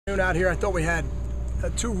Out here, I thought we had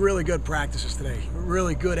two really good practices today.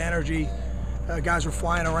 Really good energy. Guys were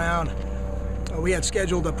flying around. We had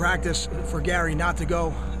scheduled a practice for Gary not to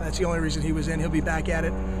go. That's the only reason he was in. He'll be back at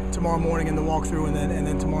it tomorrow morning in the walkthrough, and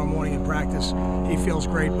then tomorrow morning in practice. He feels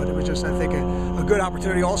great, but it was just, I think, a good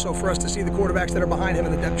opportunity also for us to see the quarterbacks that are behind him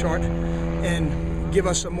in the depth chart and give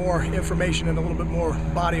us some more information and a little bit more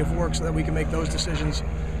body of work so that we can make those decisions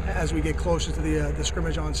as we get closer to the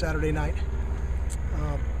scrimmage on Saturday night.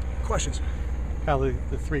 Questions? Kyle, the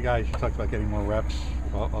three guys you talked about getting more reps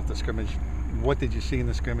off the scrimmage. What did you see in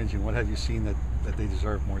the scrimmage, and what have you seen that they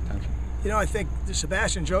deserve more attention? You know, I think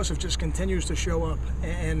Sebastian Joseph just continues to show up,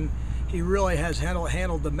 and he really has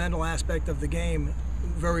handled the mental aspect of the game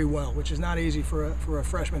very well, which is not easy for a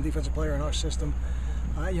freshman defensive player in our system.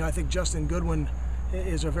 I think Justin Goodwin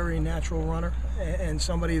is a very natural runner and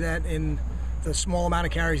somebody that in the small amount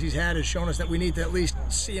of carries he's had has shown us that we need to at least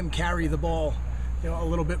see him carry the ball a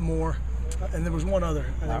little bit more. And there was one other.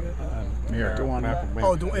 Duwani.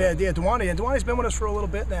 Duwani. And Duwani's been with us for a little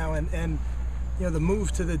bit now, and the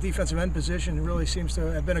move to the defensive end position really seems to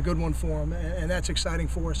have been a good one for him, and that's exciting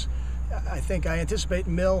for us. I anticipate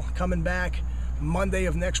Mill coming back Monday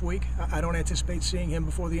of next week. I don't anticipate seeing him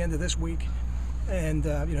before the end of this week. And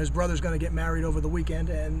his brother's going to get married over the weekend,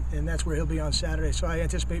 and that's where he'll be on Saturday. So I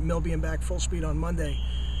anticipate Mill being back full speed on Monday.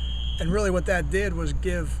 And really what that did was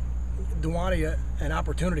give Duwani an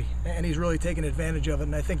opportunity, and he's really taken advantage of it.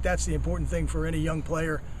 And I think that's the important thing for any young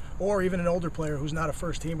player or even an older player who's not a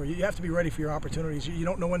first teamer. You have to be ready for your opportunities. You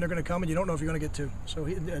don't know when they're going to come, and you don't know if you're going to get two. So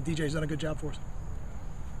DJ's done a good job for us.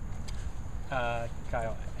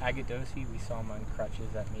 Kyle, Agadosi, we saw him on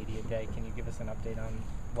crutches at media day. Can you give us an update on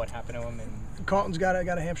what happened to him? And Carlton's got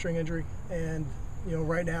a hamstring injury, and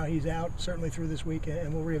right now he's out certainly through this week,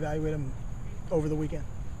 and we'll reevaluate him over the weekend.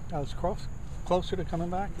 Is Cross closer to coming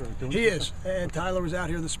back? Or doing he is, and Tyler was out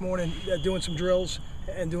here this morning doing some drills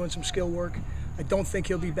and doing some skill work. I don't think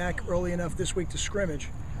he'll be back early enough this week to scrimmage,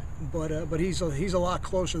 but he's a lot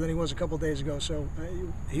closer than he was a couple days ago, so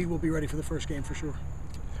he will be ready for the first game for sure.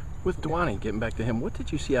 With Duwani, getting back to him, what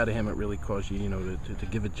did you see out of him that really caused you, to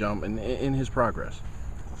give a jump in his progress?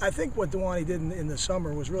 I think what Duwani did in the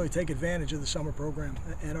summer was really take advantage of the summer program,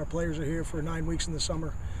 and our players are here for 9 weeks in the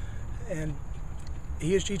summer, and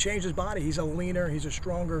he changed his body. He's a leaner, he's a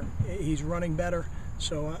stronger, he's running better.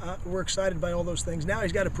 So we're excited by all those things. Now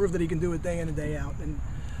he's got to prove that he can do it day in and day out. And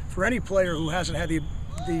for any player who hasn't had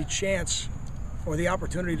the chance or the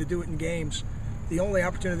opportunity to do it in games, the only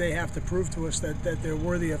opportunity they have to prove to us that they're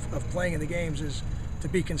worthy of playing in the games is to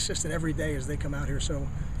be consistent every day as they come out here. So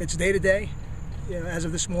it's day to day. As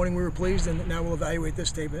of this morning, we were pleased, and now we'll evaluate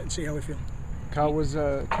this tape and see how we feel. Kyle, was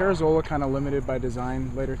Carazola kind of limited by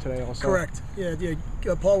design later today also? Correct. Yeah,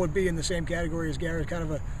 Paul would be in the same category as Gary, kind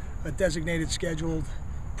of a designated scheduled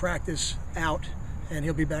practice out, and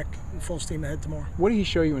he'll be back full steam ahead tomorrow. What did he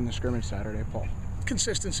show you in the scrimmage Saturday, Paul?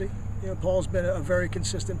 Consistency. Paul's been a very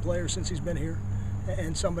consistent player since he's been here,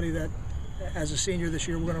 and somebody that, as a senior this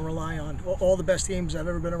year, we're going to rely on. All the best teams I've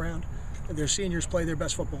ever been around, their seniors play their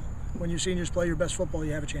best football. When your seniors play your best football,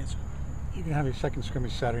 you have a chance. You're going to have your second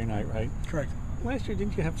scrimmage Saturday night, right? Correct. Last year,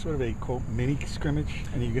 didn't you have sort of a, quote, mini scrimmage,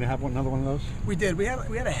 and you're going to have another one of those? We did. We had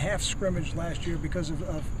a half scrimmage last year because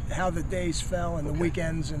of how the days fell and the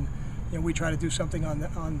weekends, and we try to do something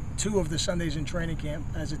on 2 of the Sundays in training camp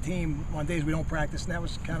as a team on days we don't practice, and that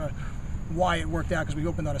was kind of why it worked out, because we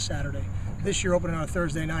opened on a Saturday. This year, opening on a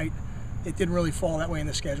Thursday night, it didn't really fall that way in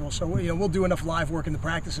the schedule. So we'll do enough live work in the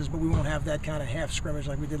practices, but we won't have that kind of half scrimmage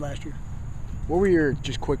like we did last year. What were your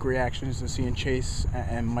just quick reactions to seeing Chase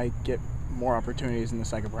and Mike get more opportunities in the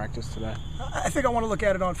second practice today? I think I want to look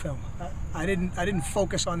at it on film. I didn't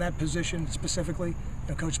focus on that position specifically.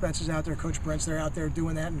 Coach Spence is out there, Coach Brent's they're out there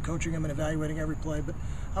doing that and coaching them and evaluating every play. But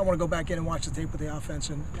I want to go back in and watch the tape with the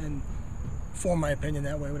offense and form my opinion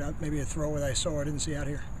that way without maybe a throw that I saw or didn't see out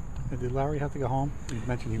here. Did Larry have to go home? You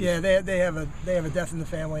mentioned he was... Yeah, they have a death in the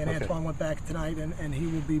family, and okay. Antoine went back tonight, and he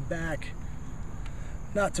will be back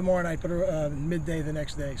not tomorrow night, but midday the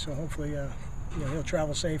next day. So hopefully, he'll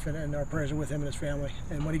travel safe, and our prayers are with him and his family.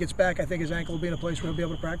 And when he gets back, I think his ankle will be in a place where he'll be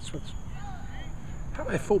able to practice with us. How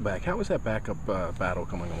about fullback? How is that backup battle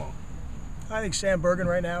coming along? I think Sam Bergen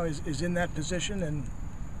right now is in that position, and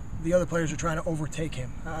the other players are trying to overtake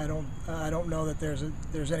him. I don't know that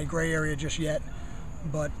there's any gray area just yet,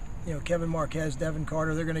 but Kevin Marquez, Devin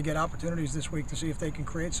Carter, they're going to get opportunities this week to see if they can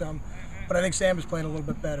create some. But I think Sam is playing a little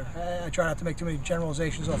bit better. I try not to make too many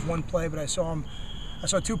generalizations off one play, but I saw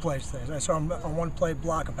 2 plays today. I saw him on one play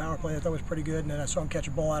block a power play that I thought was pretty good, and then I saw him catch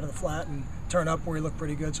a ball out of the flat and turn up where he looked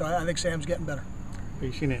pretty good. So I think Sam's getting better. Have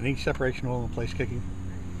you seen any separation all in the place kicking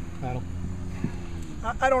battle?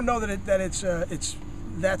 I don't know that it's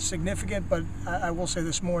that significant, but I will say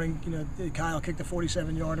this morning, Kyle kicked a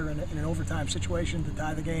 47-yarder in an overtime situation to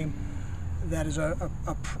tie the game. That is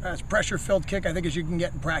as pressure-filled kick, I think, as you can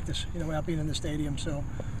get in practice, without being in the stadium. So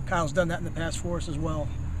Kyle's done that in the past for us as well.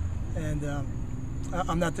 And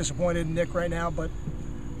I'm not disappointed in Nick right now, but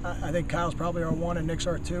I think Kyle's probably our 1 and Nick's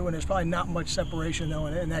our 2, and there's probably not much separation, though,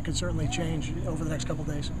 and that could certainly change over the next couple of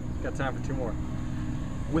days. Got time for 2 more.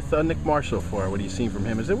 With Nick Marsh so far, what have you seen from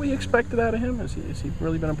him? Is it what you expected out of him? Has he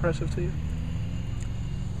really been impressive to you?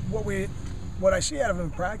 What I see out of him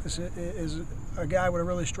in practice is a guy with a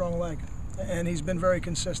really strong leg, and he's been very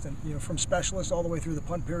consistent. From specialist all the way through the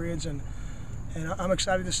punt periods, and I'm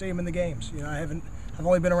excited to see him in the games. I've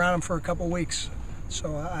only been around him for a couple weeks,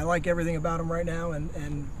 so I like everything about him right now.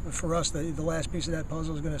 And for us, the last piece of that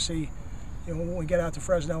puzzle is going to see, when we get out to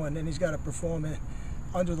Fresno, and he's got to perform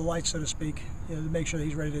under the lights, so to speak, to make sure that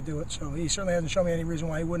he's ready to do it. So he certainly hasn't shown me any reason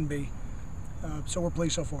why he wouldn't be. So we're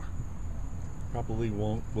pleased so far. Probably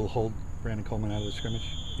will hold Brandon Coleman out of the scrimmage,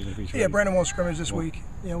 even if he's ready. Yeah, Brandon won't scrimmage this week.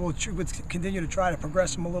 We'll continue to try to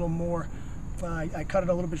progress him a little more. I cut it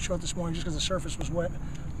a little bit short this morning just because the surface was wet,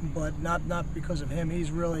 but not because of him.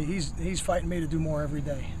 He's fighting me to do more every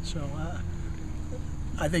day. So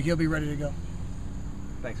I think he'll be ready to go.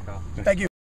 Thanks, Kyle. Thank you.